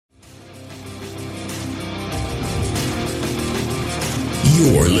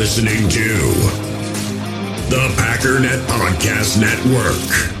You're listening to the Packernet Podcast Network.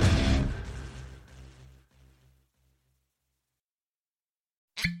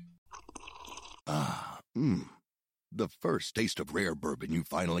 The first taste of rare bourbon you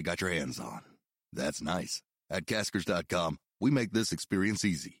finally got your hands on. That's nice. At Caskers.com, we make this experience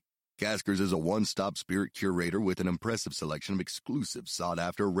easy. Caskers is a one-stop spirit curator with an impressive selection of exclusive,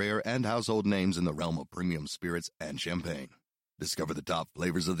 sought-after, rare, and household names in the realm of premium spirits and champagne. Discover the top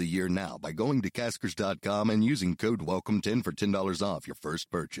flavors of the year now by going to Caskers.com and using code WELCOME10 for $10 off your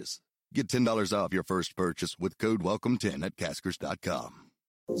first purchase. Get $10 off your first purchase with code WELCOME10 at Caskers.com.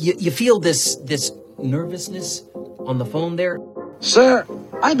 You feel this nervousness on the phone there? Sir,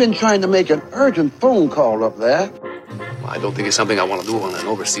 I've been trying to make an urgent phone call up there. Well, I don't think it's something I want to do on an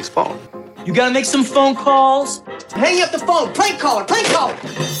overseas phone. You gotta make some phone calls. Hang up the phone. Prank caller.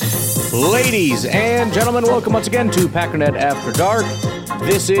 Ladies and gentlemen, welcome once again to Packernet After Dark.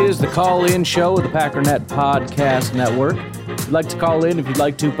 This is the call-in show of the Packernet Podcast Network. If you'd like to call in, if you'd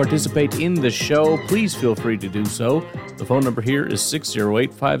like to participate in the show, please feel free to do so. The phone number here is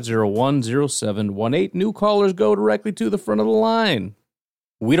 608-501-0718. New callers go directly to the front of the line.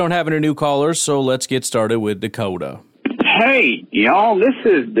 We don't have any new callers, so let's get started with Dakota. Hey, y'all, this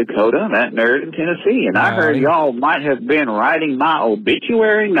is Dakota, that nerd in Tennessee, and I heard y'all might have been writing my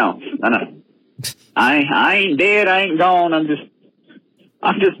obituary. No. I ain't dead, I ain't gone, I'm just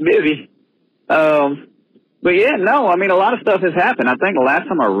busy. But yeah, no, I mean, a lot of stuff has happened. I think the last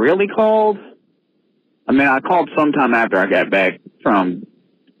time I really called, I called sometime after I got back from,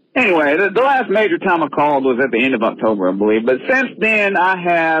 anyway, the last major time I called was at the end of October, I believe. But since then, I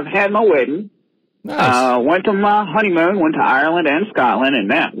have had my wedding. Nice. Went to my honeymoon, went to Ireland and Scotland, and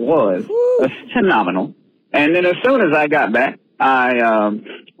that was phenomenal. And then as soon as I got back, I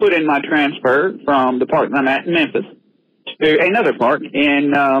put in my transfer from the park I'm at in Memphis to another park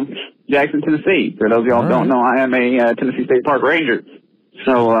in Jackson, Tennessee. For those of y'all who don't know, I am a Tennessee State Park Ranger.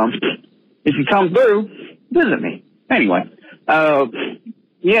 So if you come through, visit me. Anyway,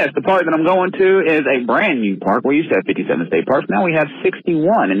 yes, the park that I'm going to is a brand new park. We used to have 57 state parks. Now we have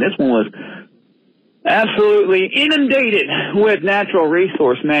 61, and this one was absolutely inundated with natural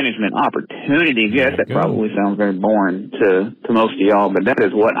resource management opportunities. Yes, that probably sounds very boring to most of y'all, but that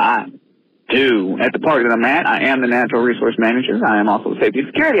is what I do at the park that I'm at. I am the natural resource manager. I am also a safety and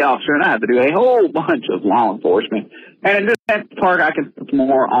security officer, and I have to do a whole bunch of law enforcement. And at this park, I can focus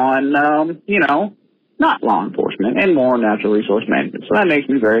more on, not law enforcement and more natural resource management. So that makes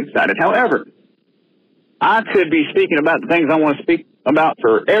me very excited. However, I could be speaking about the things I want to speak about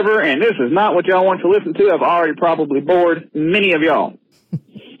forever, and this is not what y'all want to listen to. I've already probably bored many of y'all.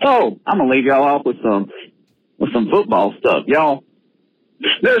 So I'm going to leave y'all off with some football stuff. Y'all,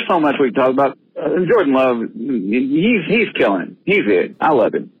 there's so much we can talk about. Jordan Love, he's killing it. He's it. I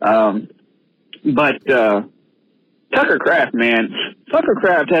love him. But Tucker Kraft, man, Tucker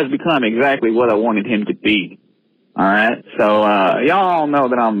Kraft has become exactly what I wanted him to be. All right. So y'all know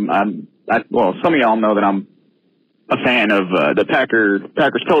that some of y'all know that I'm a fan of the Packers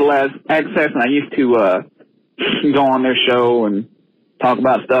Total Access, and I used to go on their show and talk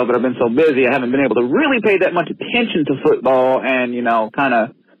about stuff, but I've been so busy I haven't been able to really pay that much attention to football and, kind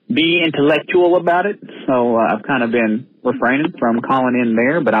of be intellectual about it. So I've kind of been refraining from calling in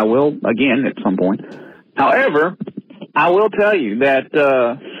there, but I will again at some point. However, I will tell you that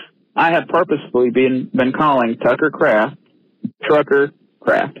I have purposefully been calling Tucker Kraft Trucker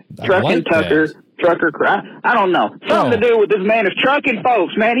Kraft. Trucking Tucker. Trucker Kraft. I don't know. Something to do with this man is trucking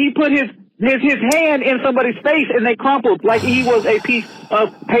folks, man. He put his hand in somebody's face and they crumpled like he was a piece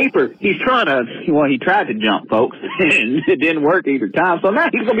of paper. He tried to jump folks and it didn't work either time. So now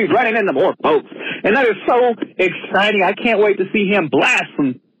he's going to be running into more folks. And that is so exciting. I can't wait to see him blast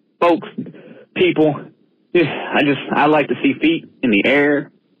some folks, people. I like to see feet in the air,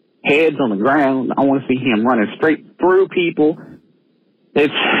 heads on the ground. I want to see him running straight through people.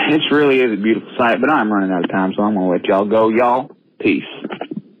 It's really is a beautiful sight, but I'm running out of time, so I'm going to let y'all go. Y'all, peace.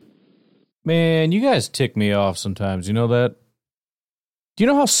 Man, you guys tick me off sometimes. You know that? Do you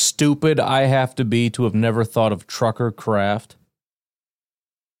know how stupid I have to be to have never thought of Trucker Kraft?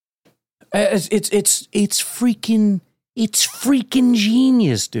 It's freaking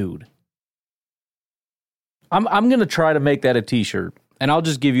genius, dude. I'm going to try to make that a t-shirt, and I'll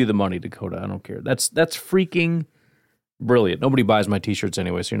just give you the money, Dakota. I don't care. That's freaking brilliant. Nobody buys my t-shirts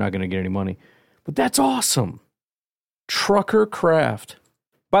anyway, so you're not going to get any money. But that's awesome. Trucker Kraft.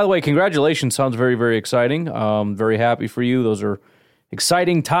 By the way, congratulations. Sounds very, very exciting. Very happy for you. Those are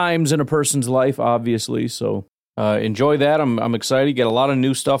exciting times in a person's life, obviously. So enjoy that. I'm excited. Got a lot of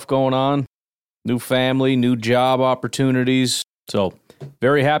new stuff going on. New family, new job opportunities. So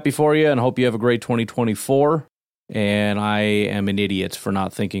very happy for you and hope you have a great 2024. And I am an idiot for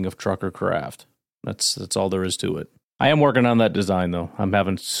not thinking of Trucker Craft. That's all there is to it. I am working on that design, though. I'm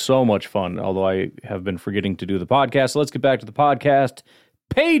having so much fun, although I have been forgetting to do the podcast. So let's get back to the podcast.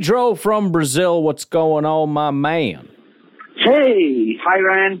 Pedro from Brazil, what's going on, my man? Hey, hi,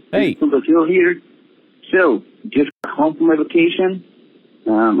 Ryan. Hey. From Brazil here. So, just got home from my vacation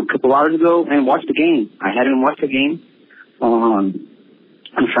a couple hours ago and watched the game. I hadn't watched the game on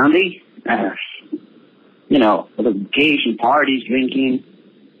Sunday. The vacation, parties, drinking.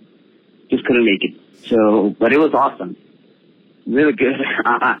 Just couldn't make it. So, but it was awesome. Really good.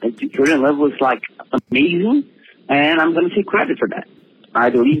 Jordan Love was, amazing, and I'm going to take credit for that. I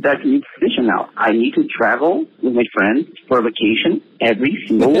believe that's a new tradition now. I need to travel with my friends for a vacation every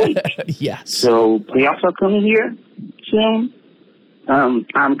single week. Yes. So playoffs are coming here soon. I'm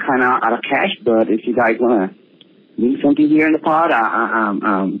kind of out of cash, but if you guys want to do something here in the pod,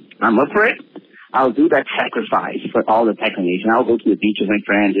 I'm up for it. I'll do that sacrifice for all the Packer Nation. I'll go to the beach with my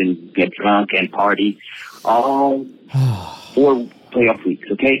friends and get drunk and party all 4 playoff weeks,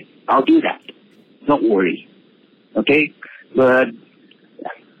 okay? I'll do that. Don't worry, okay? But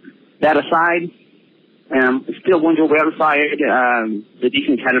that aside, still wonder where fired. The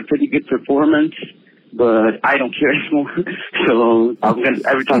defense had a pretty good performance, but I don't care anymore. So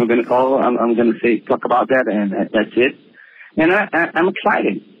every time I'm gonna call, I'm gonna talk about that, and that's it. And I'm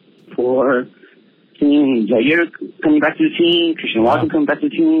excited for seeing Jair coming back to the team, Christian Watson coming back to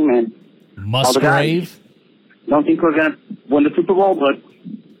the team, and all the guys. Don't think we're gonna win the Super Bowl, but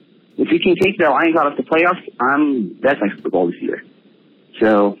if we can take the Lions out of the playoffs, that's my Super Bowl this year.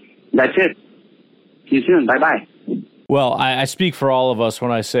 So that's it. See you soon. Bye-bye. Well, I speak for all of us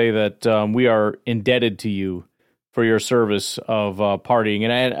when I say that we are indebted to you for your service of partying.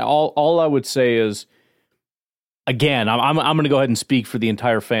 And all I would say is, again, I'm going to go ahead and speak for the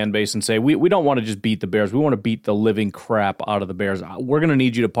entire fan base and say we don't want to just beat the Bears. We want to beat the living crap out of the Bears. We're going to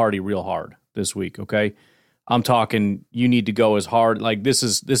need you to party real hard this week, okay? I'm talking you need to go as hard. Like, this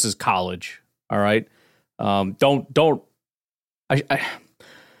is college, all right? I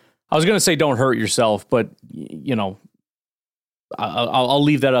was going to say don't hurt yourself, but, I'll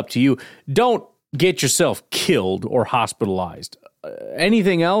leave that up to you. Don't get yourself killed or hospitalized.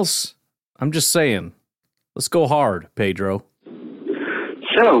 Anything else? I'm just saying, let's go hard, Pedro.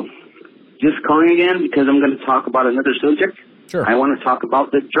 So, just calling again because I'm going to talk about another subject. Sure. I want to talk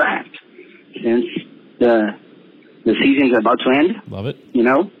about the draft since the season's about to end. Love it.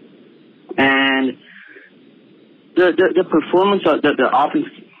 And the performance of the offense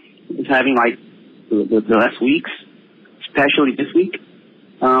is having the last weeks, especially this week.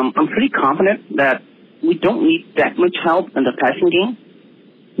 I'm pretty confident that we don't need that much help in the passing game.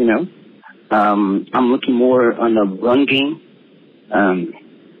 I'm looking more on the run game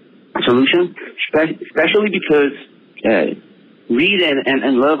solution, especially because Reed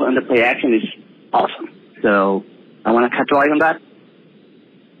and Love on the play action is awesome. So I want to capitalize on that.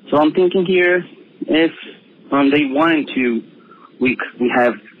 So I'm thinking here, if on day 1 and 2 we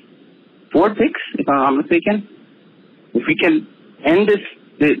have 4 picks, if I'm not mistaken, if we can end this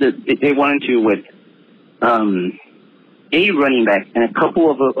the day 1 and 2 with a running back and a couple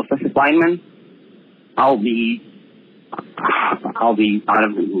of offensive linemen, I'll be out of,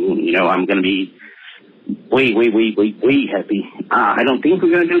 I'm going to be way happy. I don't think we're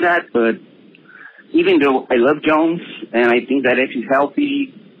going to do that, but even though I love Jones and I think that if he's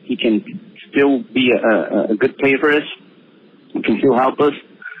healthy, he can still be a good player for us. He can still help us.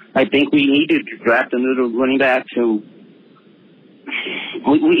 I think we needed to draft another running back so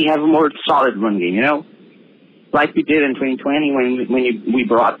we have a more solid run game, like we did in 2020 when we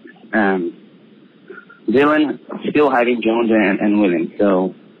brought Dylan, still having Jones and Williams.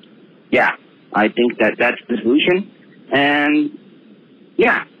 So, yeah, I think that's the solution. And,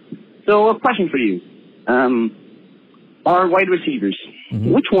 yeah, so a question for you. Our wide receivers,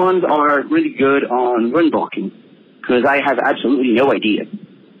 which ones are really good on run blocking? Because I have absolutely no idea.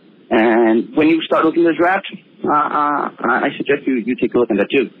 And when you start looking at the draft, I suggest you take a look at that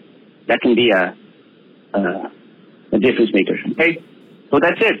too. That can be a difference maker. Okay? So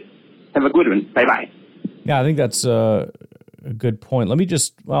that's it. Have a good one. Bye-bye. Yeah, I think that's a good point. Let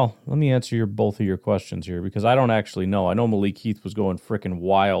me answer both of your questions here because I don't actually know. I know Malik Heath was going freaking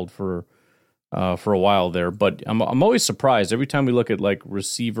wild for a while there, but I'm always surprised every time we look at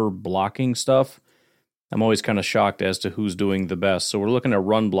receiver blocking stuff. I'm always kind of shocked as to who's doing the best. So we're looking at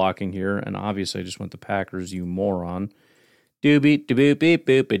run blocking here, and obviously I just went the Packers, you moron. Doop doop beep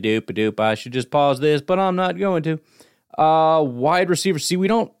boop doop doop. I should just pause this, but I'm not going to. Wide receiver. See, we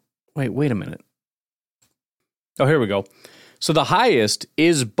don't. Wait a minute. Oh, here we go. So the highest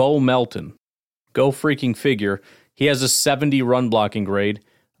is Bo Melton. Go freaking figure. He has a 70 run blocking grade.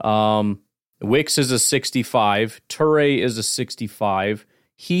 Wicks is a 65. Turay is a 65.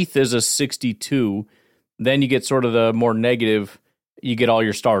 Heath is a 62. Then you get sort of the more negative, you get all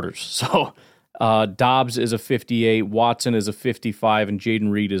your starters. So Dobbs is a 58, Watson is a 55, and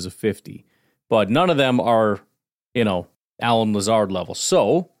Jaden Reed is a 50. But none of them are, Alan Lazard level.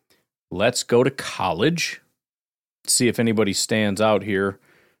 So let's go to college. See if anybody stands out here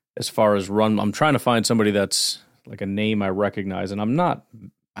as far as run. I'm trying to find somebody that's like a name I recognize, and I'm not.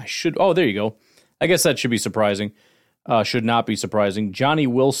 Oh, there you go. I guess that should be surprising. Should not be surprising. Johnny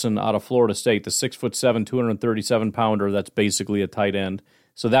Wilson out of Florida State, the 6'7", 237-pounder. That's basically a tight end.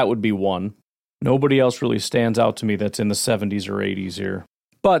 So that would be one. Nobody else really stands out to me that's in the 70s or 80s here.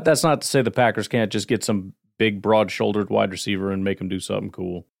 But that's not to say the Packers can't just get some big, broad-shouldered wide receiver and make him do something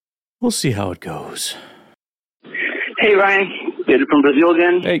cool. We'll see how it goes. Hey, Ryan. Peter from Brazil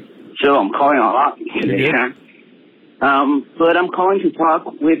again. Hey. So I'm calling a lot today, but I'm calling to talk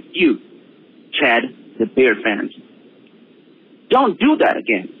with you, Chad, the Bear fans. Don't do that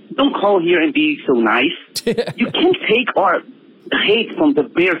again. Don't call here and be so nice. You can't take our hate from the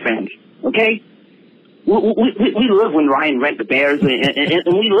Bear fans, okay? We live when Ryan read the Bears, and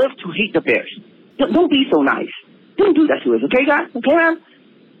we live to hate the Bears. Don't be so nice. Don't do that to us, okay, guys? Okay, man?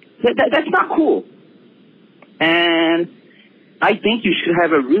 That's not cool. And I think you should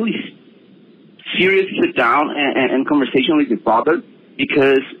have a really serious sit down and conversation with your father,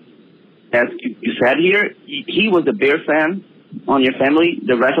 because, as you said here, he was a Bear fan on your family.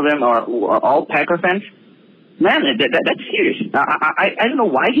 The rest of them are all Packer fans. Man, that's serious. I don't know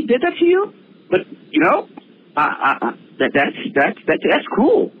why he did that to you, but that's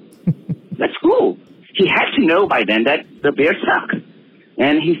cruel. That's cruel. He had to know by then that the Bears suck,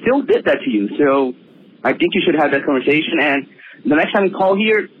 and he still did that to you. So I think you should have that conversation. And the next time you call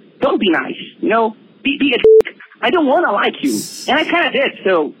here, don't be nice. Be a dick. I don't want to like you, and I kind of did.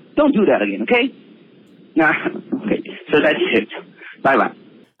 So don't do that again, okay? Nah. Okay. So that's it. Bye-bye.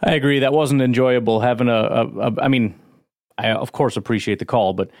 I agree. That wasn't enjoyable having I mean, I of course appreciate the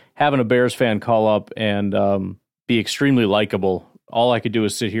call, but having a Bears fan call up and be extremely likable, all I could do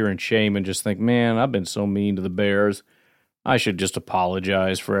is sit here in shame and just think, man, I've been so mean to the Bears. I should just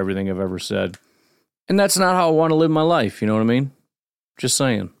apologize for everything I've ever said. And that's not how I want to live my life, you know what I mean? Just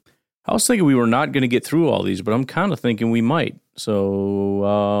saying. I was thinking we were not going to get through all these, but I'm kind of thinking we might.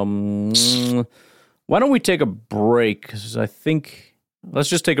 So why don't we take a break? Because I think, let's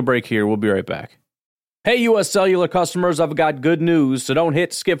just take a break here. We'll be right back. Hey, U.S. Cellular customers, I've got good news, so don't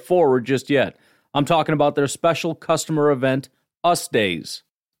hit skip forward just yet. I'm talking about their special customer event, Us Days.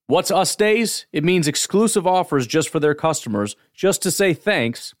 What's Us Days? It means exclusive offers just for their customers, just to say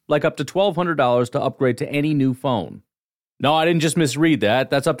thanks, like up to $1,200 to upgrade to any new phone. No, I didn't just misread that.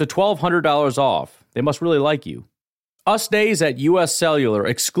 That's up to $1,200 off. They must really like you. Us Days at U.S. Cellular,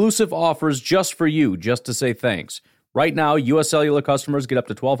 exclusive offers just for you, just to say thanks. Right now, U.S. Cellular customers get up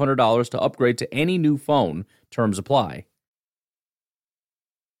to $1,200 to upgrade to any new phone. Terms apply.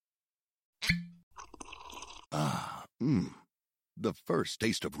 The first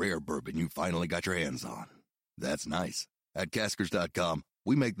taste of rare bourbon you finally got your hands on. That's nice. At Caskers.com,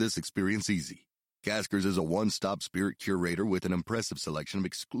 we make this experience easy. Caskers is a one-stop spirit curator with an impressive selection of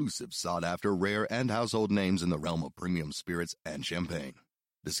exclusive, sought-after, rare, and household names in the realm of premium spirits and champagne.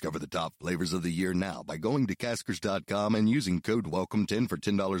 Discover the top flavors of the year now by going to Caskers.com and using code WELCOME10 for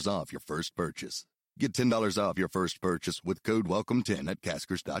 $10 off your first purchase. Get $10 off your first purchase with code WELCOME10 at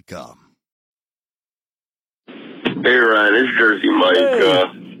Caskers.com. Hey, Ryan, it's Jersey Mike. Hey.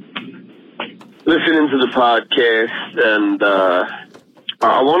 Listening to the podcast, and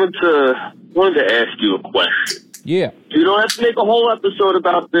I wanted to ask you a question. Yeah. You don't have to make a whole episode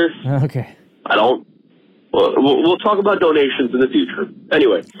about this. Okay. I don't. We'll talk about donations in the future.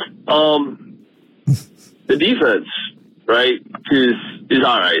 Anyway, the defense, right, is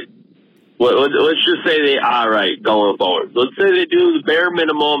all right. Let's just say they all right going forward. Let's say they do the bare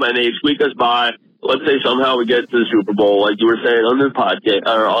minimum and they squeak us by. Let's say somehow we get to the Super Bowl, like you were saying on the podcast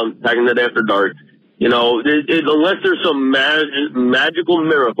or on Packernet After Dark. Unless there's some magical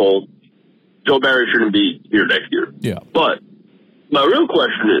miracle, Joe Barry shouldn't be here next year. Yeah. But my real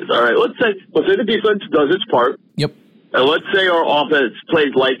question is, all right, let's say the defense does its part. Yep. And let's say our offense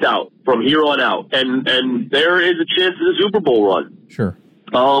plays lights out from here on out, and there is a chance of the Super Bowl run. Sure.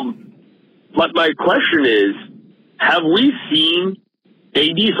 But my question is, have we seen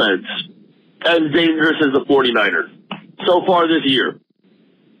a defense as dangerous as the 49ers so far this year?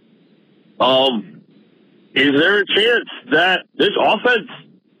 Is there a chance that this offense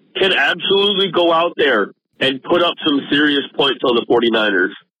can absolutely go out there and put up some serious points on the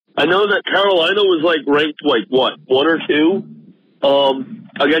 49ers. I know that Carolina was ranked 1 or 2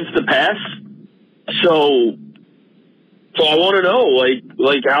 against the pass. So I want to know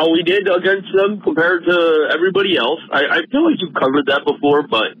how we did against them compared to everybody else. I feel like you've covered that before,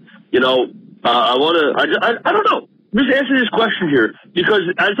 but I want to. I don't know. Just answer this question here, because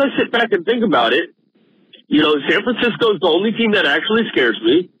as I sit back and think about it, San Francisco is the only team that actually scares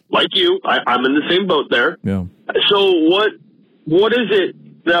me. Like you, I'm in the same boat there. Yeah. So what is it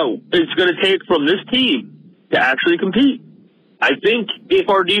that it's going to take from this team to actually compete? I think if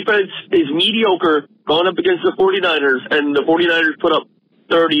our defense is mediocre going up against the 49ers and the 49ers put up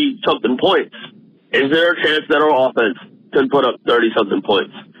 30-something points, is there a chance that our offense can put up 30-something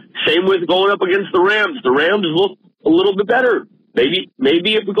points? Same with going up against the Rams. The Rams look a little bit better. Maybe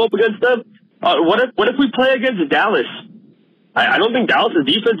if we go up against them. What if we play against Dallas? I don't think Dallas'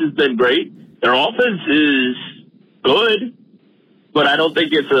 defense has been great. Their offense is good, but I don't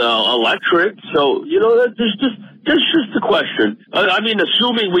think it's electric. So, that's just a question.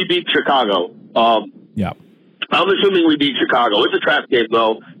 Assuming we beat Chicago. Yeah. I'm assuming we beat Chicago. It's a trap game,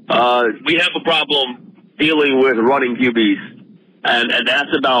 though. We have a problem dealing with running QBs, and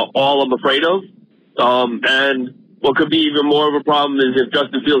that's about all I'm afraid of. And what could be even more of a problem is if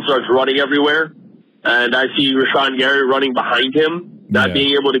Justin Fields starts running everywhere, and I see Rashawn Gary running behind him, not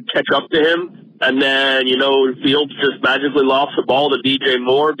being able to catch up to him, and then, Fields just magically lost the ball to DJ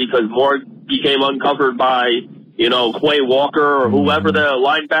Moore because Moore became uncovered by, Quay Walker or whoever the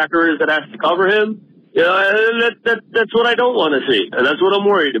linebacker is that has to cover him. That's what I don't want to see, and that's what I'm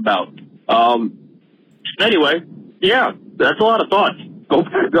worried about. Anyway, that's a lot of thoughts. Go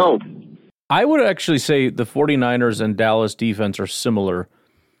Pack, go. I would actually say the 49ers and Dallas defense are similar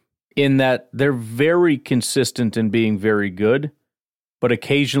in that they're very consistent in being very good, but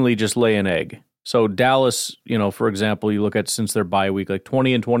occasionally just lay an egg. So Dallas, for example, you look at since their bye week,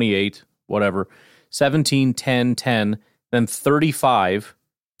 20 and 28, whatever, 17, 10, 10, then 35,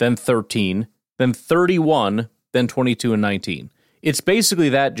 then 13, then 31, then 22 and 19. It's basically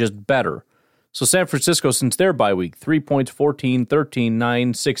that, just better. So San Francisco, since their bye week, 3 points, 14, 13,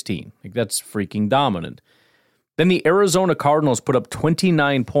 9, 16. That's freaking dominant. Then the Arizona Cardinals put up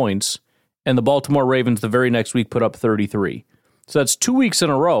 29 points, and the Baltimore Ravens the very next week put up 33. So that's 2 weeks in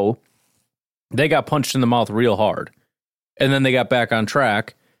a row. They got punched in the mouth real hard. And then they got back on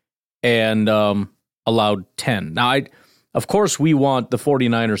track and allowed 10. Now, of course, we want the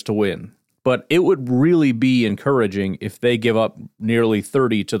 49ers to win, but it would really be encouraging if they give up nearly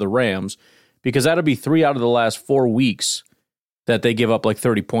 30 to the Rams, because that'll be 3 out of the last 4 weeks that they give up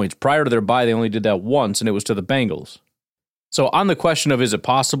 30 points. Prior to their bye, they only did that once, and it was to the Bengals. So on the question of is it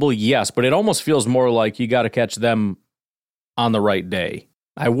possible, yes, but it almost feels more like you got to catch them on the right day.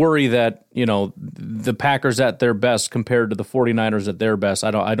 I worry that, the Packers at their best compared to the 49ers at their best,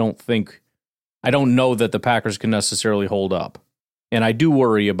 I don't know that the Packers can necessarily hold up. And I do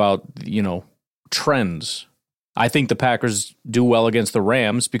worry about, trends. I think the Packers do well against the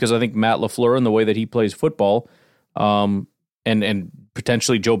Rams because I think Matt LaFleur and the way that he plays football, and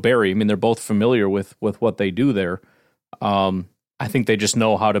potentially Joe Barry, they're both familiar with what they do there. I think they just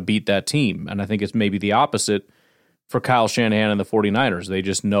know how to beat that team. And I think it's maybe the opposite for Kyle Shanahan and the 49ers. They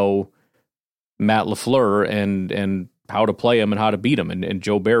just know Matt LaFleur and how to play him and how to beat him. And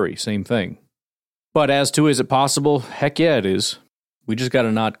Joe Barry, same thing. But as to is it possible? Heck yeah, it is. We just got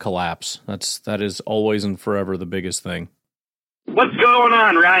to not collapse. That is always and forever the biggest thing. What's going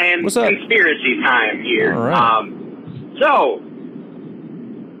on, Ryan? What's up? Conspiracy time here. All right.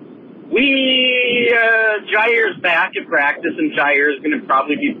 Jair's back at practice, and Jair is going to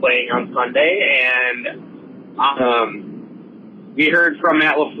probably be playing on Sunday. And we heard from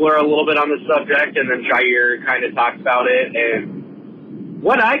Matt LaFleur a little bit on the subject, and then Jair kind of talked about it. And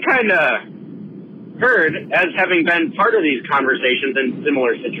what I kind of heard, as having been part of these conversations in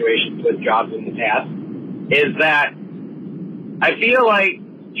similar situations with jobs in the past, is that I feel like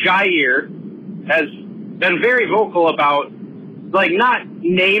Jair has been very vocal about, not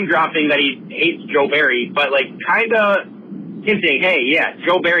name dropping that he hates Joe Barry, but kind of hinting, hey, yeah,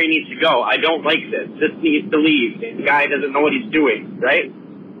 Joe Barry needs to go. I don't like this. This needs to leave. The guy doesn't know what he's doing, right?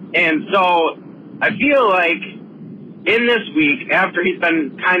 And so I feel like in this week, after he's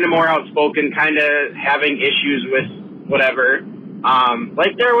been kind of more outspoken, kind of having issues with whatever,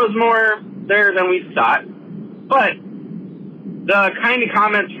 there was more there than we thought. But the kind of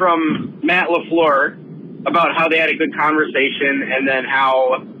comments from Matt LaFleur about how they had a good conversation and then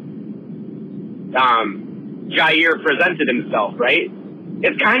how Jair presented himself, right?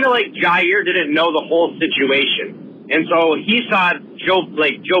 It's kind of like Jair didn't know the whole situation. And so he saw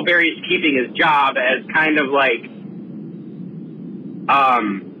Joe Barry's keeping his job as kind of like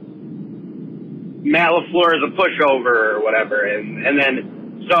Matt LaFleur is a pushover or whatever, and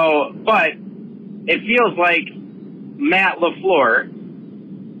then but it feels like Matt LaFleur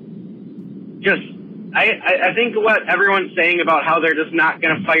I think what everyone's saying about how they're just not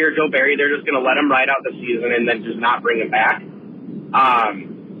going to fire Joe Barry, they're just going to let him ride out the season and then just not bring him back,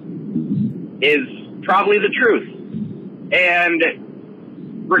 is probably the truth. And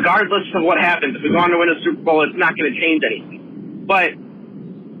regardless of what happens, if we go on to win a Super Bowl, it's not going to change anything. But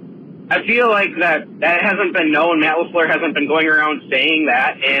I feel like that hasn't been known. Matt LaFleur hasn't been going around saying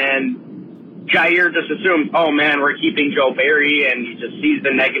that, and Jair just assumes, oh man, we're keeping Joe Barry, and he just sees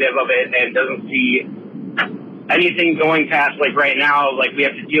the negative of it and doesn't see anything going past, like right now, like we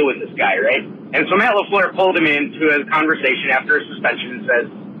have to deal with this guy, right? And so Matt LaFleur pulled him into a conversation after a suspension and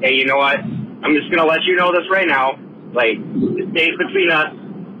says, hey, you know what? I'm just going to let you know this right now. Like, it stays between us,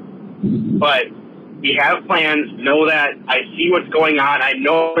 but we have plans. Know that I see what's going on. I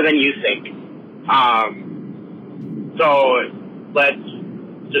know more than you think. So let's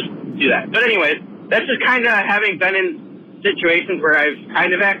just do that. But anyways, that's just kind of having been in situations where I've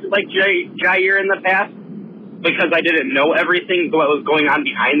kind of acted like Jair in the past because I didn't know everything what was going on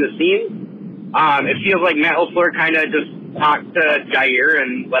behind the scenes. It feels like Matt LaFleur kind of just talked to Jair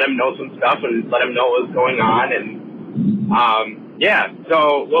and let him know some stuff and let him know what was going on. And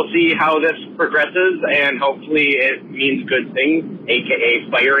so we'll see how this progresses, and hopefully it means good things, a.k.a.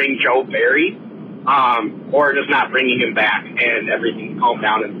 firing Joe Barry, or just not bringing him back and everything calm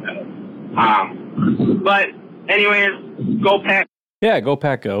down and settle. But anyways, go Pack. Yeah, go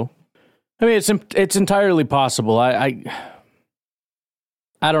Pack, go. I mean, it's entirely possible. I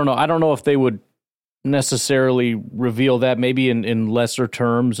don't know. I don't know if they would necessarily reveal that, maybe in lesser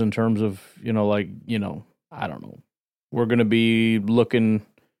terms, in terms of, I don't know. We're going to be looking,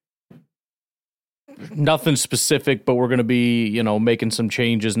 nothing specific, but we're going to be, making some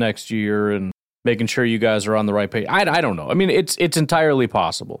changes next year and making sure you guys are on the right page. I don't know. I mean, it's entirely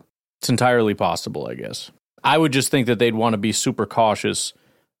possible. It's entirely possible, I guess. I would just think that they'd want to be super cautious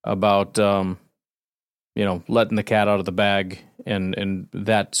about, letting the cat out of the bag and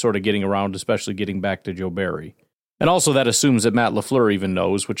that sort of getting around, especially getting back to Joe Barry. And also that assumes that Matt LaFleur even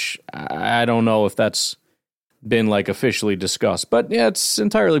knows, which I don't know if that's been like officially discussed, but yeah, it's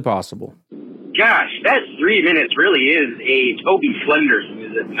entirely possible. Gosh, that 3 minutes really is a Toby Flenderson,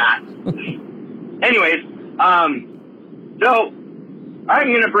 is it not? Anyways, so I'm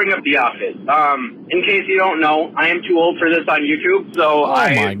going to bring up The Office. In case you don't know, I am too old for this on YouTube, so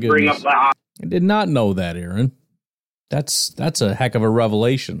bring up The Office. I did not know that, Aaron. That's a heck of a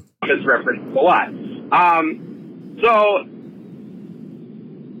revelation. Office reference a lot. So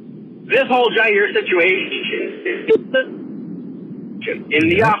this whole Jair situation in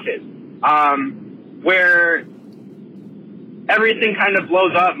The Office, where everything kind of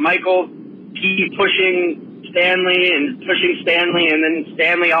blows up. Michael keeps pushing Stanley, and then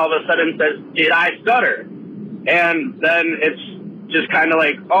Stanley all of a sudden says, "Did I stutter?" And then it's just kind of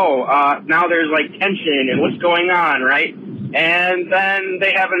like, now there's like tension and what's going on, right? And then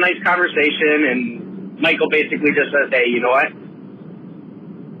they have a nice conversation, and Michael basically just says, "Hey, you know what?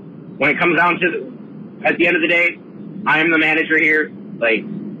 When it comes down to at the end of the day, I am the manager here. Like,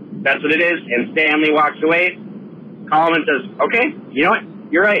 that's what it is." And Stanley walks away, calm, and says, "Okay, you know what?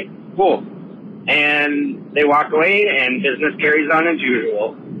 You're right. Cool." And they walk away, and business carries on as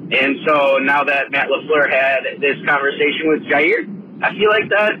usual. And so now that Matt LaFleur had this conversation with Jair, I feel like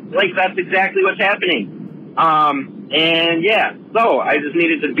that's exactly what's happening. And yeah, so I just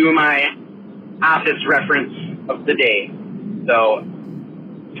needed to do my Office reference of the day. So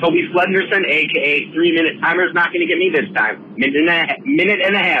Toby Flenderson, a.k.a. 3 minute timer, is not going to get me this time. Minute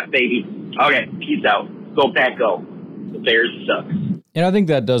and a half, baby. Okay, peace out. Go Pack, go. The Bears suck. And I think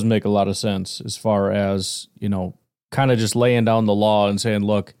that does make a lot of sense as far as, kind of just laying down the law and saying,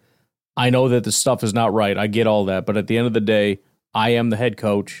 look, I know that this stuff is not right. I get all that. But at the end of the day, I am the head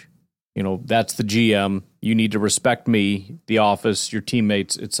coach. That's the GM. You need to respect me, the office, your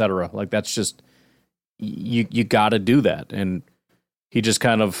teammates, etc. Like, that's just, you got to do that. And he just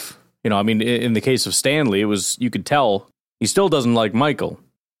kind of, in the case of Stanley, it was, you could tell he still doesn't like Michael,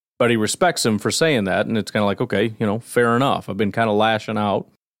 but he respects him for saying that. And it's kind of like, okay, fair enough. I've been kind of lashing out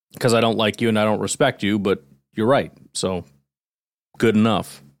because I don't like you and I don't respect you, but you're right. So good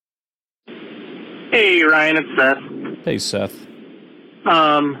enough. Hey, Ryan, it's Seth. Hey, Seth.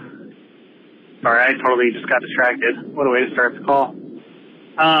 Sorry, I totally just got distracted. What a way to start the call.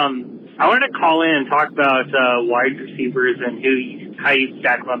 I wanted to call in and talk about wide receivers and how you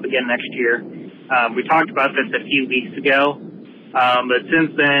stack them up again next year. We talked about this a few weeks ago, But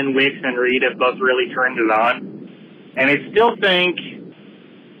since then, Wicks and Reed have both really turned it on. And I still think,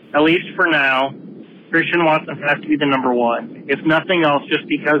 at least for now, Christian Watson has to be the number one. If nothing else, just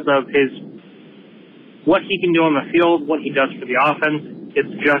because of what he can do on the field, what he does for the offense. It's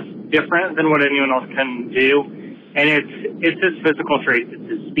just different than what anyone else can do. And it's his physical traits. It's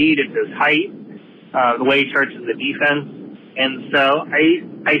his speed. It's his height, the way he charges the defense. And so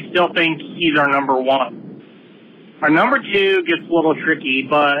I still think he's our number one. Our number two gets a little tricky,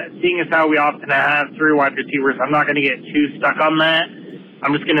 but seeing as how we often have three wide receivers, I'm not going to get too stuck on that.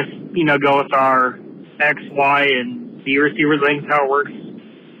 I'm just going to, go with our X, Y, and Z receivers. I think is how it works.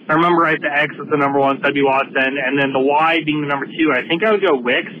 I remember right, the X is the number one, so that'd be Watson, and then the Y being the number two. I think I would go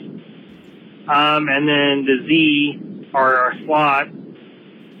Wicks. And then the Z, or our slot,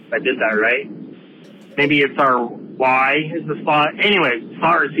 if I did that right. Maybe it's our Y is the slot. Anyway,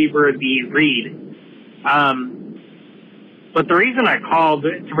 slot receiver would be Reed. But the reason I called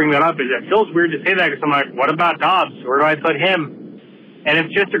to bring that up is it feels weird to say that because I'm like, what about Dobbs? Where do I put him? And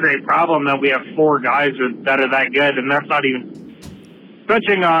it's just a great problem that we have four guys that are that good, and that's not even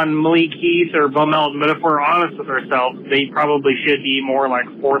touching on Malik Heath or Bo Melton, but if we're honest with ourselves, they probably should be more like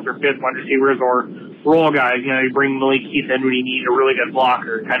fourth or fifth wide receivers or role guys. You bring Malik Heath in when you need a really good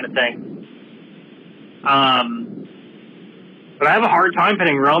blocker kind of thing. But I have a hard time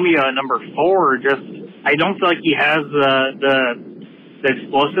putting Romeo at number 4. I don't feel like he has the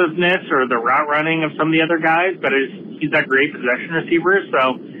explosiveness or the route running of some of the other guys, but he's that great possession receiver. So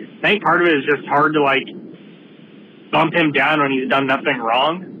I think part of it is just hard to bump him down when he's done nothing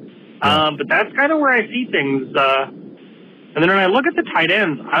wrong. But that's kind of where I see things. And then when I look at the tight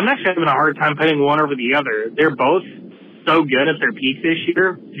ends, I'm actually having a hard time putting one over the other. They're both so good at their peak this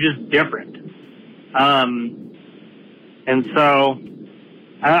year, just different. And so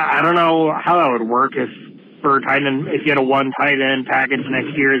I don't know how that would work if you had a one tight end package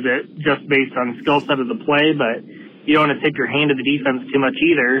next year. Is it just based on skill set of the play? But you don't want to tip your hand to the defense too much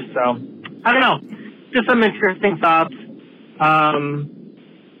either. So I don't know. Just some interesting thoughts.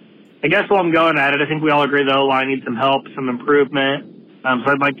 I guess while I'm going at it, I think we all agree the O-line needs some help, some improvement.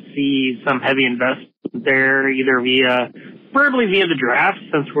 So I'd like to see some heavy investment there, either preferably via the draft,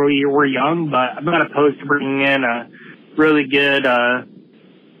 since we're young. But I'm not opposed to bringing in a really good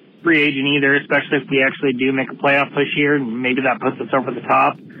free agent either, especially if we actually do make a playoff push here, and maybe that puts us over the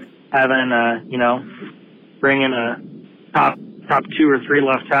top. Having bring in a top 2 or 3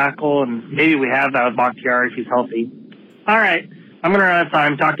 left tackle, and maybe we have that with Bakhtiari if he's healthy. All right, I'm gonna run out of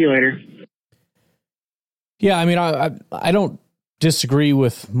time. Talk to you later. Yeah, I mean, I don't disagree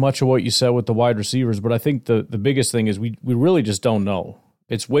with much of what you said with the wide receivers, but I think the biggest thing is we really just don't know.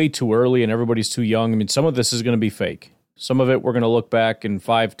 It's way too early, and everybody's too young. I mean, some of this is going to be fake. Some of it we're going to look back in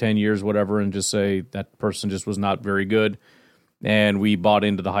 5-10 years, whatever, and just say that person just was not very good, and we bought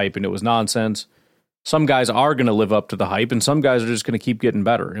into the hype, and it was nonsense. Some guys are going to live up to the hype, and some guys are just going to keep getting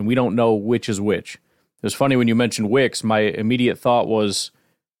better, and we don't know which is which. It was funny when you mentioned Wicks. My immediate thought was,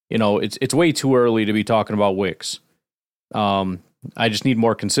 it's way too early to be talking about Wicks. I just need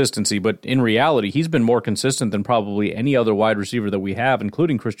more consistency, but in reality, he's been more consistent than probably any other wide receiver that we have,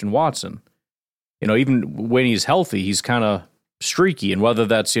 including Christian Watson. Even when he's healthy, he's kind of streaky, and whether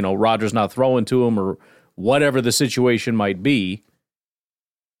that's, Rodgers not throwing to him or whatever the situation might be,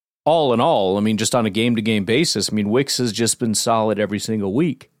 all in all, I mean, just on a game-to-game basis, I mean, Wicks has just been solid every single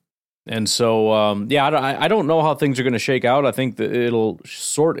week. And so, I don't know how things are going to shake out. I think that it'll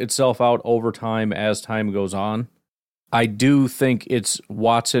sort itself out over time as time goes on. I do think it's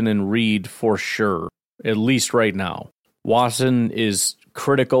Watson and Reed for sure, at least right now. Watson is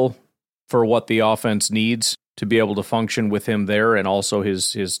critical for what the offense needs to be able to function with him there, and also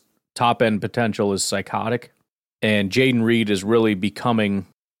his top-end potential is psychotic. And Jaden Reed is really becoming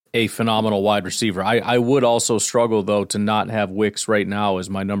a phenomenal wide receiver. I would also struggle, though, to not have Wicks right now as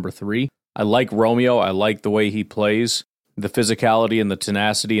my number 3. I like Romeo. I like the way he plays, the physicality and the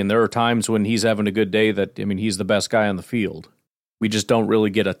tenacity, and there are times when he's having a good day that, he's the best guy on the field. We just don't really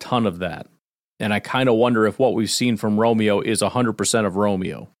get a ton of that. And I kind of wonder if what we've seen from Romeo is 100% of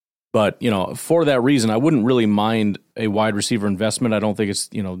Romeo. But, for that reason, I wouldn't really mind a wide receiver investment. I don't think it's,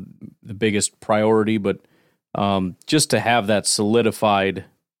 the biggest priority, but just to have that solidified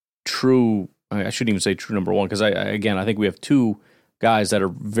true, I shouldn't even say true number 1, because I think we have 2 guys that are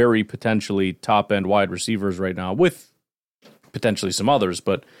very potentially top-end wide receivers right now, with potentially some others,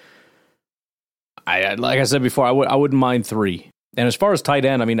 but like I said before, I wouldn't mind 3. And as far as tight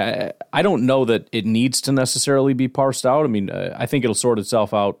end, I don't know that it needs to necessarily be parsed out. I think it'll sort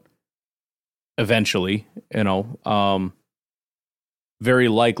itself out eventually, very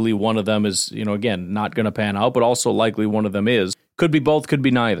likely one of them is, again, not going to pan out, but also likely one of them is. Could be both, could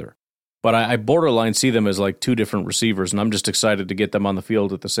be neither. But I borderline see them as like two different receivers, and I'm just excited to get them on the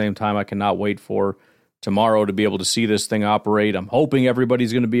field at the same time. I cannot wait for tomorrow to be able to see this thing operate. I'm hoping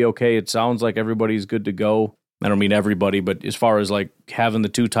everybody's going to be okay. It sounds like everybody's good to go. I don't mean everybody, but as far as like having the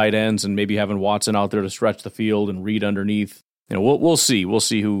two tight ends and maybe having Watson out there to stretch the field and read underneath, we'll see. We'll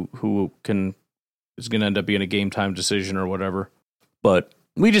see who is going to end up being a game time decision or whatever. But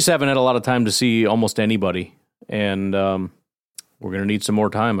we just haven't had a lot of time to see almost anybody, and we're going to need some more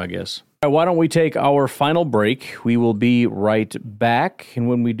time, I guess. All right, why don't we take our final break? We will be right back, and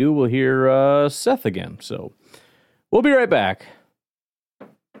when we do, we'll hear Seth again. So we'll be right back.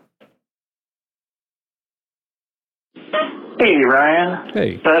 Hey, Ryan.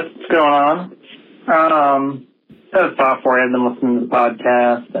 Hey. Seth, what's going on? I have a thought for you. I've been listening to the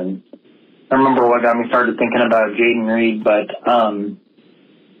podcast, and I remember what got me started thinking about Jaden Reed. But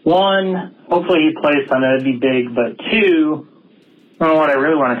one, hopefully he plays Sunday. That'd be big. But two, what I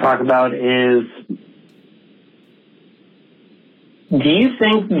really want to talk about is, do you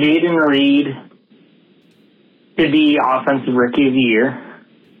think Jaden Reed could be Offensive Rookie of the Year?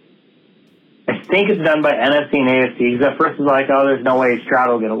 I think it's done by NFC and AFC, because at first it's like, oh, there's no way Stroud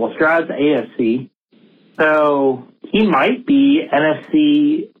will get it. Well, Stroud's AFC, so he might be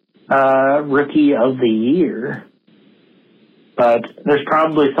NFC Rookie of the Year. But there's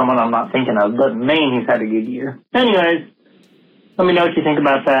probably someone I'm not thinking of, but Maine, he's had a good year. Anyways, let me know what you think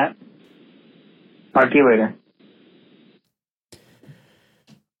about that. Talk to you later.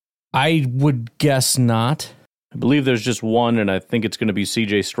 I would guess not. I believe there's just one, and I think it's going to be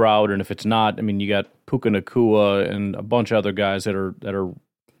C.J. Stroud. And if it's not, I mean, you got Puka Nacua and a bunch of other guys that are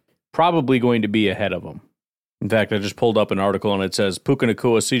probably going to be ahead of him. In fact, I just pulled up an article, and it says Puka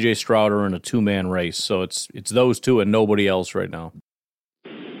Nacua, C.J. Stroud are in a two-man race. So it's those two and nobody else right now.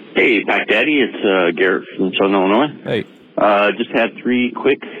 Hey, Pack Daddy, it's Garrett from Southern Illinois. Hey. Just had three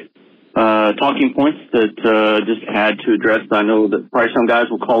quick talking points that just had to address. I know that probably some guys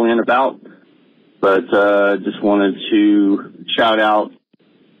will call in about. But just wanted to shout out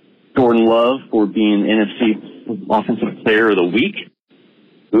Jordan Love for being NFC Offensive Player of the Week.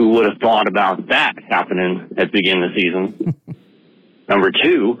 Who would have thought about that happening at the beginning of the season? Number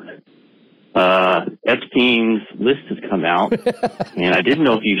two, Epstein's list has come out, and I didn't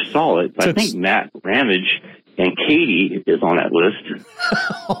know if you saw it, but I think Matt Ramage and Katie is on that list.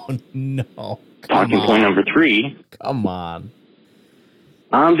 Oh, no. Talking point number three. Come on.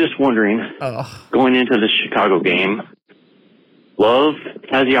 I'm just wondering, going into the Chicago game, Love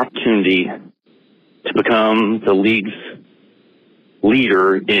has the opportunity to become the league's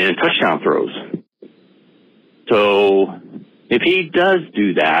leader in touchdown throws. So if he does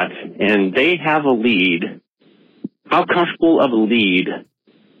do that and they have a lead, how comfortable of a lead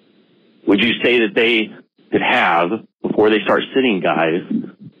would you say that they could have before they start sitting guys?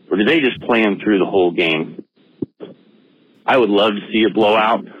 Or do they just play them through the whole game? I would love to see a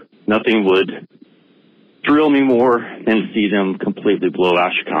blowout. Nothing would thrill me more than to see them completely blow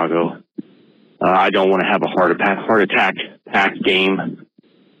out Chicago. I don't want to have a heart attack packed game,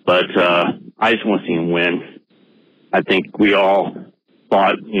 but I just want to see them win. I think we all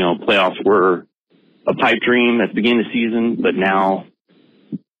thought, playoffs were a pipe dream at the beginning of the season, but now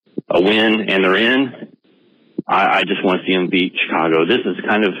a win and they're in. I just want to see them beat Chicago. This is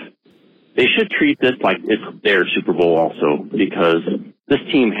they should treat this like it's their Super Bowl also, because this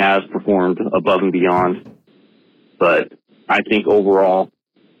team has performed above and beyond. But I think overall,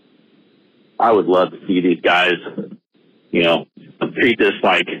 I would love to see these guys, treat this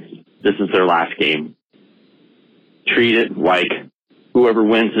like this is their last game. Treat it like whoever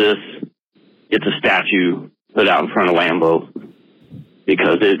wins this gets a statue put out in front of Lambeau,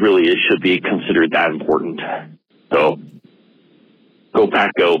 because it really should be considered that important. So, go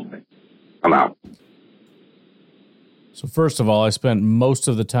Pack, go. I'm out. So first of all, I spent most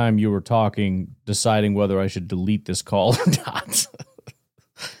of the time you were talking deciding whether I should delete this call or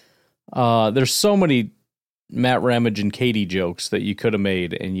not. There's so many Matt Ramage and Katie jokes that you could have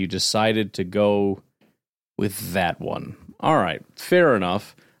made, and you decided to go with that one. All right, fair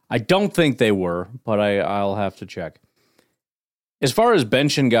enough. I don't think they were, but I'll have to check. As far as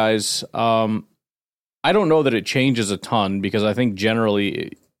benching guys, I don't know that it changes a ton, because I think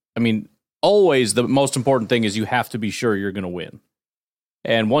generally, always the most important thing is you have to be sure you're going to win.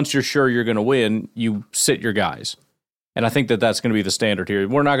 And once you're sure you're going to win, you sit your guys. And I think that's going to be the standard here.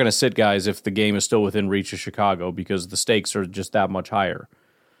 We're not going to sit guys if the game is still within reach of Chicago, because the stakes are just that much higher.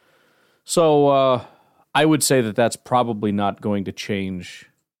 So I would say that's probably not going to change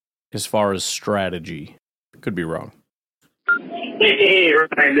as far as strategy. Could be wrong. Hey,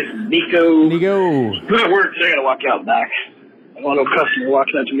 Ryan, this is Nico. Nico. I'm at work, so I got to walk out back. I want no customer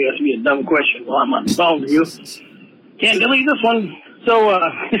walking up to me asking me a dumb question while I'm on the phone with you. Can't delete this one. So,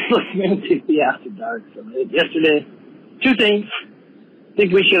 just listening to the After Dark yesterday. Two things. I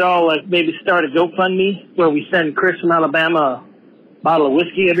think we should all maybe start a GoFundMe where we send Chris from Alabama a bottle of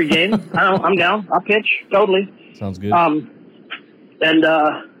whiskey every game. I'm down. I'll pitch. Totally. Sounds good.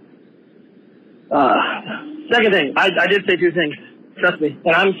 Second thing, I did say two things. Trust me.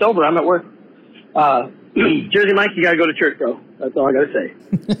 And I'm sober. I'm at work. Jersey Mike, you got to go to church, bro. That's all I got to say.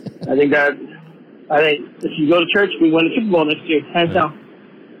 I think if you go to church, we win the Super Bowl next year, hands down.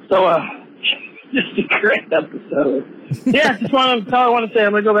 So, just a great episode. Yeah, that's all I want to say.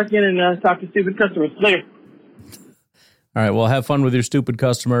 I'm going to go back in and talk to stupid customers. Later. All right, well, have fun with your stupid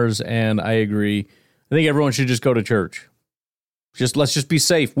customers, and I agree. I think everyone should just go to church. Let's just be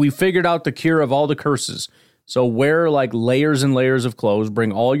safe. We figured out the cure of all the curses. So wear layers and layers of clothes.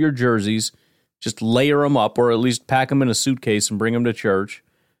 Bring all your jerseys. Just layer them up, or at least pack them in a suitcase and bring them to church.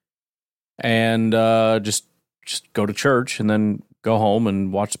 And just go to church and then go home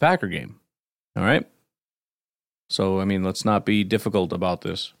and watch the Packer game. All right? So, I mean, let's not be difficult about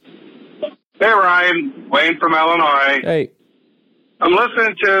this. Hey, Ryan. Wayne from Illinois. Hey. I'm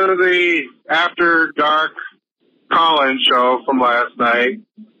listening to the After Dark call-in show from last night.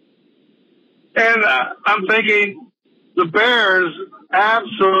 And I'm thinking the Bears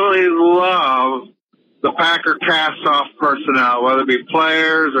absolutely love the Packer cast-off personnel, whether it be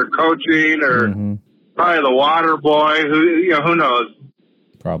players or coaching or probably the water boy, who knows.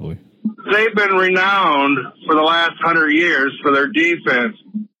 Probably. They've been renowned for the last 100 years for their defense.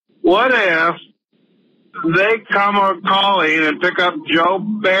 What if they come calling and pick up Joe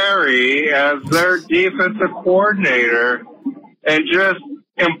Barry as their defensive coordinator and just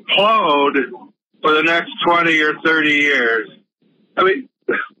implode for the next 20 or 30 years? I mean,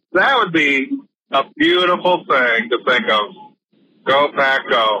 that would be a beautiful thing to think of. Go, Pack,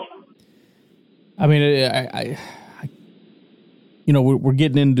 go. I mean, we're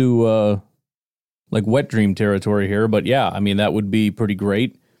getting into wet dream territory here, but yeah, I mean, that would be pretty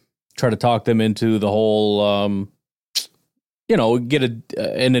great. Try to talk them into the whole, get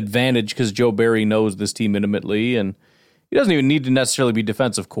an advantage because Joe Barry knows this team intimately, and he doesn't even need to necessarily be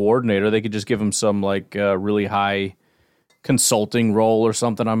defensive coordinator. They could just give him some really high consulting role or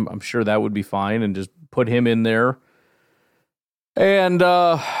something. I'm sure that would be fine, and just put him in there and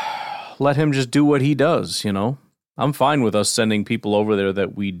let him just do what he does. I'm fine with us sending people over there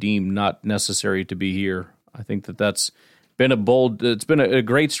that we deem not necessary to be here. I think that's been it's been a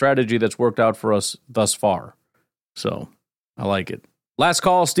great strategy that's worked out for us thus far. So I like it. Last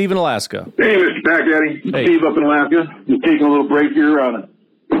call, Steve in Alaska. Hey, Mr. Pack Daddy. Hey. Steve up in Alaska. Just taking a little break here on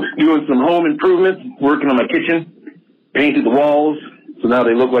doing some home improvements, working on my kitchen, painted the walls, so now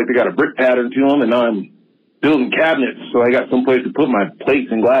they look like they got a brick pattern to them, and now I'm building cabinets, so I got someplace to put my plates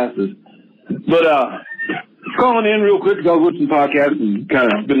and glasses. But calling in real quick, because I was with some podcasts and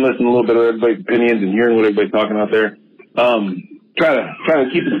kind of been listening a little bit of everybody's opinions and hearing what everybody's talking out there. Try to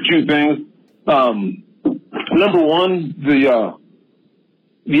keep it to two things. Number one,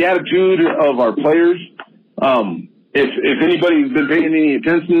 the attitude of our players. If anybody's been paying any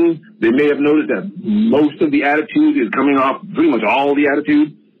attention, they may have noticed that most of the attitude is coming off, pretty much all the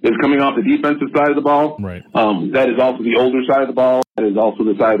attitude is coming off the defensive side of the ball. Right. That is also the older side of the ball. That is also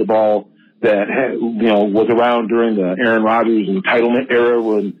the side of the ball that was around during the Aaron Rodgers entitlement era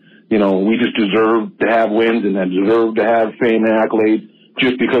when we just deserved to have wins and deserved to have fame and accolades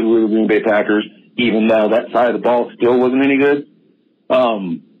just because we were the Green Bay Packers, even though that side of the ball still wasn't any good.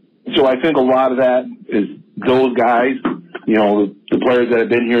 So I think a lot of that is those guys, the players that have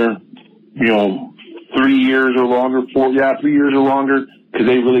been here, 3 years or longer, 3 years or longer, because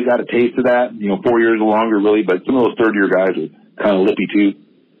they really got a taste of that, 4 years or longer really, but some of those third-year guys are kind of lippy too.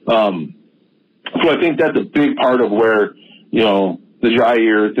 So I think that's a big part of where, the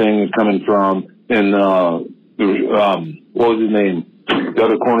Jair thing is coming from, and what was his name? The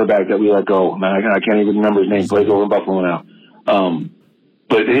other cornerback that we let go. Man, I can't even remember his name. Plays over in Buffalo now.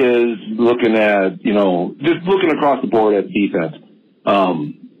 But his looking at, just looking across the board at defense.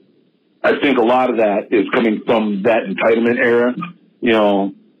 I think a lot of that is coming from that entitlement era,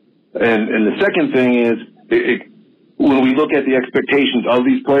 and the second thing is when we look at the expectations of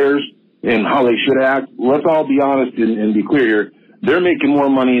these players and how they should act, let's all be honest and be clear here. They're making more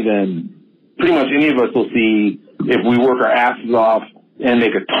money than pretty much any of us will see if we work our asses off and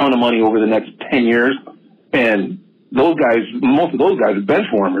make a ton of money over the next 10 years. And those guys, most of those guys are bench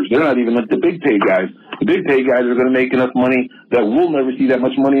warmers. They're not even like the big paid guys. The big paid guys are going to make enough money that we'll never see that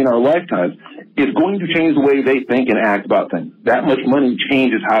much money in our lifetimes. It's going to change the way they think and act about things. That much money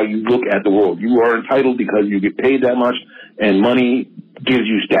changes how you look at the world. You are entitled because you get paid that much. and money gives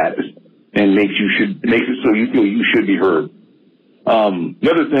you status and makes it so you feel you should be heard. The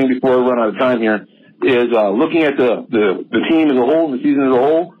other thing before I run out of time here is looking at the team as a whole and the season as a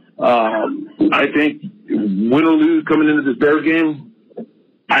whole. I think win or lose coming into this Bears game,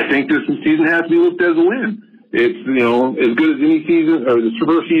 I think this season has to be looked at as a win. It's, as good as any season, or the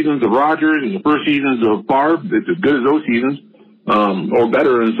first seasons of Rodgers and the first seasons of Favre. It's as good as those seasons, or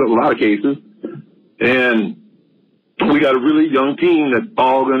better in a lot of cases. And we got a really young team that's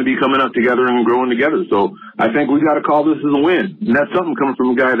all going to be coming up together and growing together. So I think we got to call this as a win. And that's something coming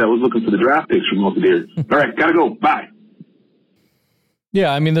from a guy that was looking for the draft picks for most of the years. All right, got to go. Bye.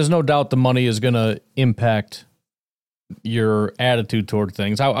 Yeah, I mean, there's no doubt the money is going to impact your attitude toward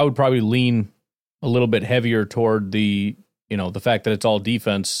things. I would probably lean a little bit heavier toward the fact that it's all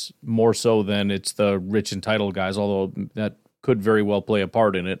defense more so than it's the rich entitled guys, although that could very well play a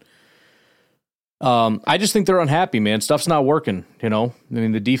part in it. I just think they're unhappy, man. Stuff's not working, I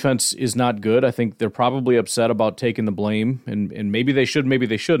mean, the defense is not good. I think they're probably upset about taking the blame, and maybe they should, maybe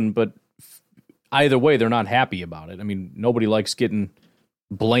they shouldn't, but either way, they're not happy about it. I mean, nobody likes getting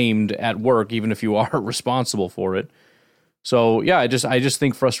blamed at work, even if you are responsible for it. So, yeah, I just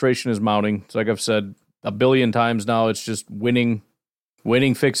think frustration is mounting. It's like I've said a billion times now, it's just winning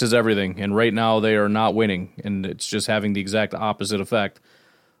fixes everything, and right now they are not winning, and it's just having the exact opposite effect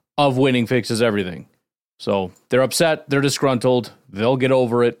of winning fixes everything. So they're upset, they're disgruntled, they'll get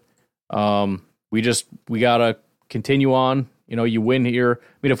over it. We got to continue on. You win here.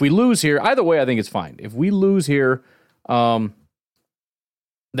 I mean, if we lose here, either way, I think it's fine. If we lose here, then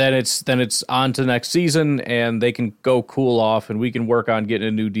it's on to next season, and they can go cool off, and we can work on getting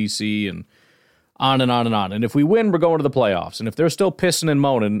a new DC and on and on and on. And if we win, we're going to the playoffs. And if they're still pissing and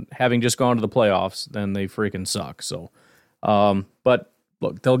moaning, having just gone to the playoffs, then they freaking suck. So, but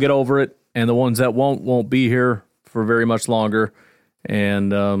look, they'll get over it, and the ones that won't be here for very much longer,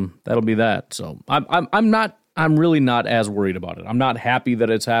 and that'll be that. So I'm really not as worried about it. I'm not happy that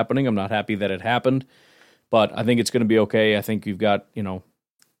it's happening. I'm not happy that it happened, but I think it's going to be okay. I think you've got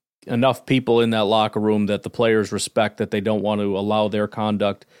enough people in that locker room that the players respect, that they don't want to allow their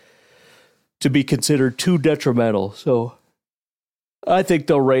conduct to be considered too detrimental. So I think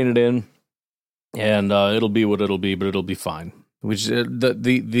they'll rein it in, and it'll be what it'll be, but it'll be fine. Which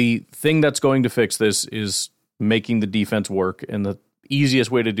the thing that's going to fix this is making the defense work, and the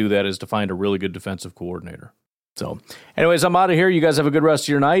easiest way to do that is to find a really good defensive coordinator. So, anyways, I'm out of here. You guys have a good rest of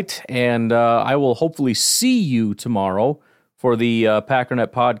your night, and I will hopefully see you tomorrow for the Packernet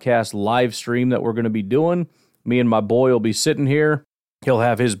podcast live stream that we're going to be doing. Me and my boy will be sitting here. He'll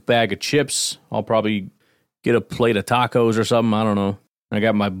have his bag of chips. I'll probably get a plate of tacos or something. I don't know. I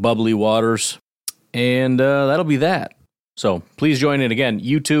got my bubbly waters, and that'll be that. So please join in. Again,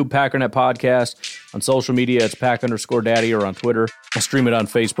 YouTube, Packernet Podcast. On social media, it's Pack_Daddy, or on Twitter. I'll stream it on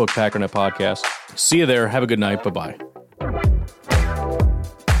Facebook, Packernet Podcast. See you there. Have a good night. Bye-bye.